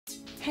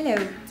Hello,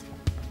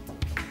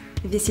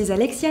 this is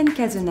Alexiane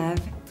Cazenave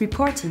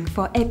reporting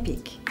for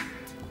EPIC.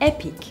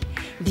 EPIC,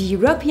 the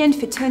European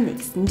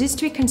Photonics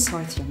Industry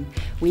Consortium,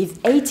 with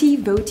 80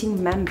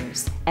 voting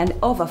members and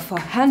over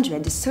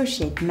 400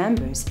 associate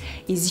members,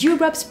 is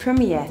Europe's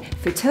premier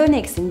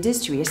photonics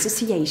industry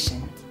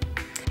association.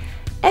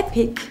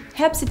 EPIC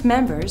helps its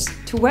members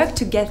to work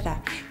together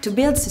to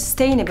build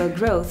sustainable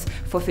growth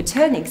for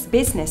photonics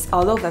business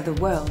all over the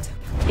world.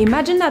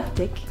 Imagine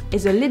Optic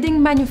is a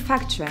leading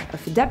manufacturer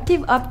of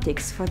adaptive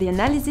optics for the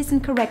analysis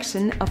and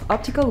correction of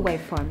optical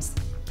waveforms.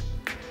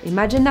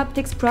 Imagine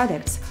Optic's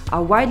products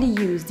are widely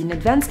used in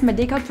advanced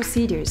medical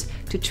procedures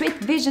to treat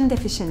vision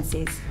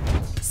deficiencies.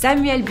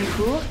 Samuel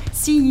Bucourt,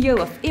 CEO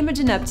of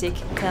Imagine Optic,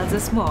 tells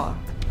us more.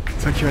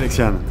 Thank you,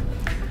 Alexiane.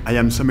 I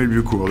am Samuel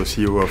Bucourt, the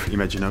CEO of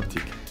Imagine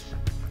Optic.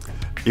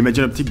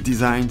 Imagine Optic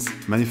designs,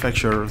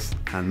 manufactures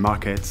and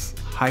markets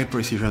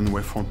high-precision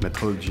wavefront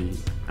metrology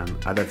and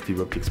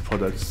adaptive optics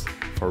products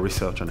for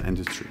research and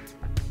industry.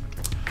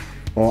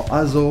 Our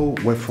ASO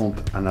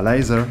wavefront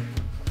analyzer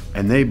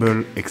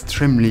enable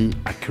extremely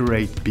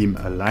accurate beam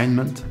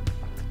alignment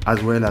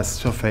as well as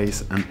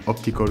surface and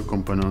optical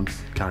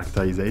components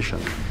characterization.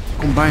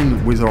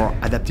 Combined with our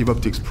adaptive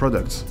optics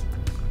products,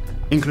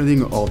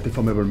 including our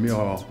deformable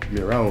mirror,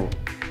 Mirao,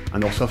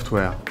 and our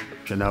software,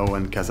 Genao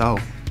and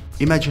Kazao,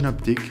 Imagine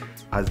Optic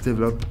has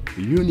developed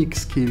unique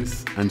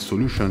skills and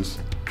solutions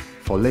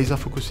for laser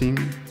focusing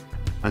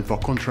and for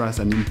contrast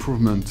and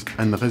improvement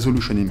and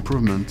resolution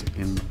improvement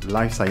in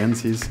life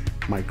sciences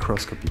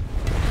microscopy.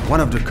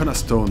 One of the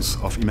cornerstones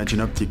of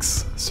Imagine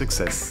Optic's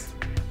success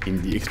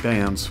in the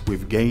experience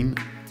we've gained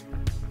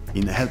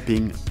in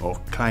helping our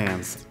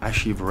clients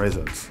achieve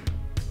results.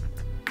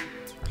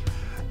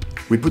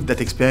 We put that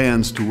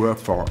experience to work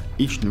for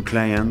each new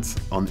client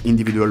on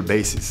individual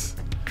basis.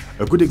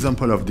 A good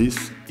example of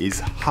this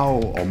is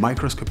how our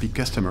microscopy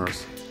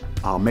customers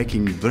are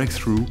making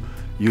breakthrough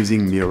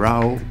using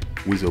Mirao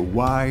with a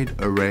wide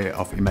array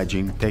of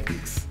imaging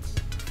techniques.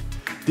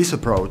 This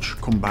approach,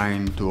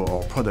 combined to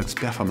our product's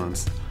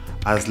performance,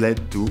 has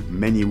led to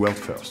many world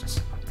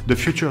firsts. The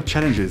future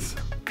challenges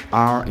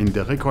are in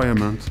the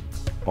requirement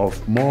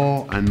of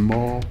more and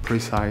more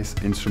precise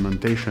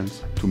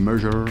instrumentations to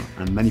measure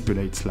and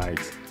manipulate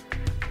slides,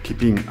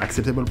 keeping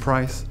acceptable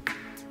price,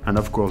 and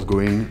of course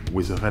going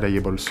with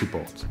reliable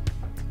support.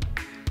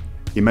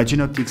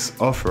 Imagine Optic's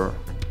offer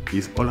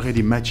is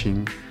already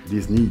matching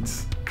these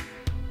needs.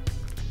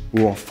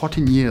 Our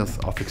 14 years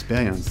of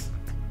experience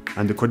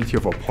and the quality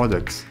of our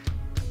products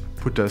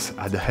put us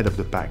at the head of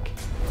the pack.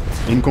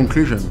 In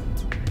conclusion,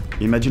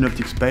 Imagine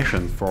Optic's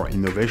passion for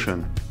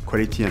innovation,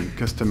 quality and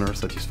customer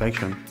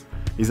satisfaction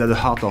is at the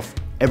heart of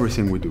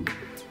everything we do.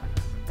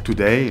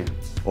 Today,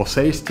 our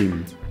sales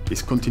team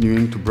is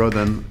continuing to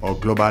broaden our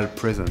global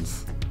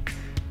presence.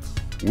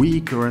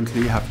 We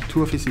currently have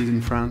 2 offices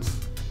in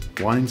France,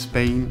 1 in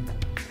Spain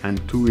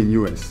and 2 in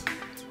US.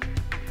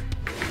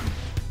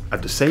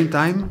 At the same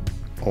time,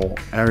 our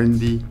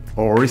R&D,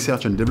 our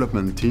research and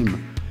development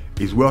team,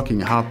 is working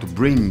hard to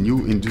bring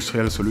new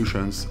industrial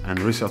solutions and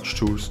research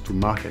tools to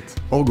market.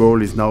 Our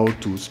goal is now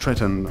to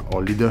strengthen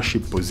our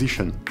leadership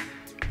position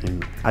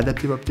in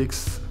adaptive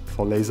optics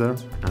for laser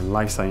and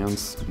life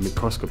science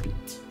microscopy.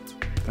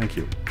 Thank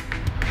you.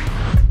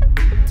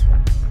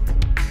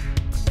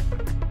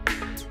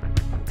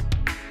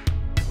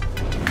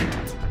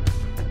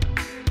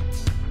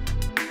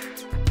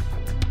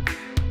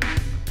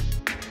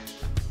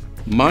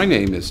 My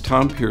name is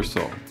Tom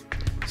Pearsall,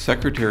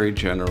 Secretary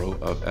General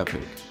of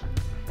EPIC.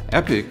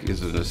 EPIC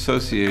is an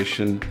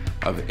association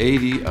of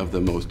 80 of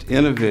the most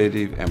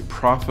innovative and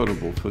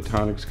profitable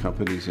photonics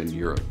companies in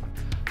Europe.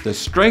 The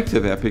strength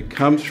of EPIC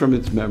comes from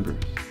its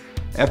members.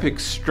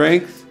 EPIC's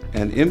strength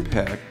and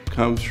impact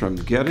comes from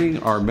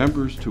getting our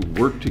members to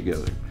work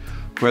together,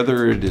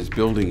 whether it is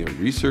building a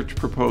research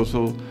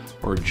proposal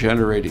or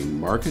generating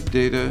market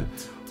data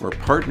or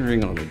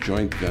partnering on a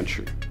joint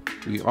venture.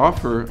 We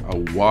offer a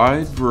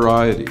wide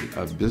variety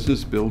of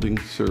business building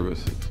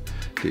services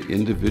to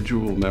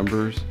individual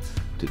members,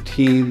 to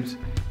teams,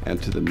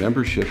 and to the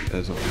membership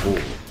as a whole.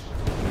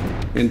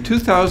 In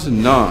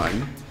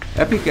 2009,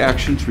 EPIC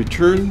Actions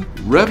returned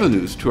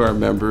revenues to our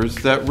members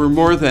that were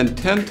more than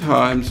 10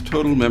 times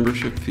total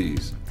membership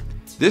fees.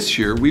 This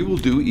year, we will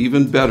do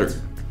even better.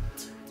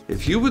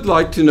 If you would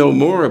like to know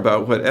more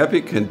about what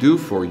EPIC can do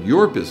for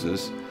your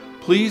business,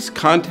 please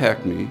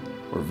contact me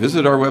or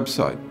visit our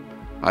website.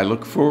 I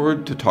look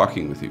forward to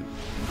talking with you.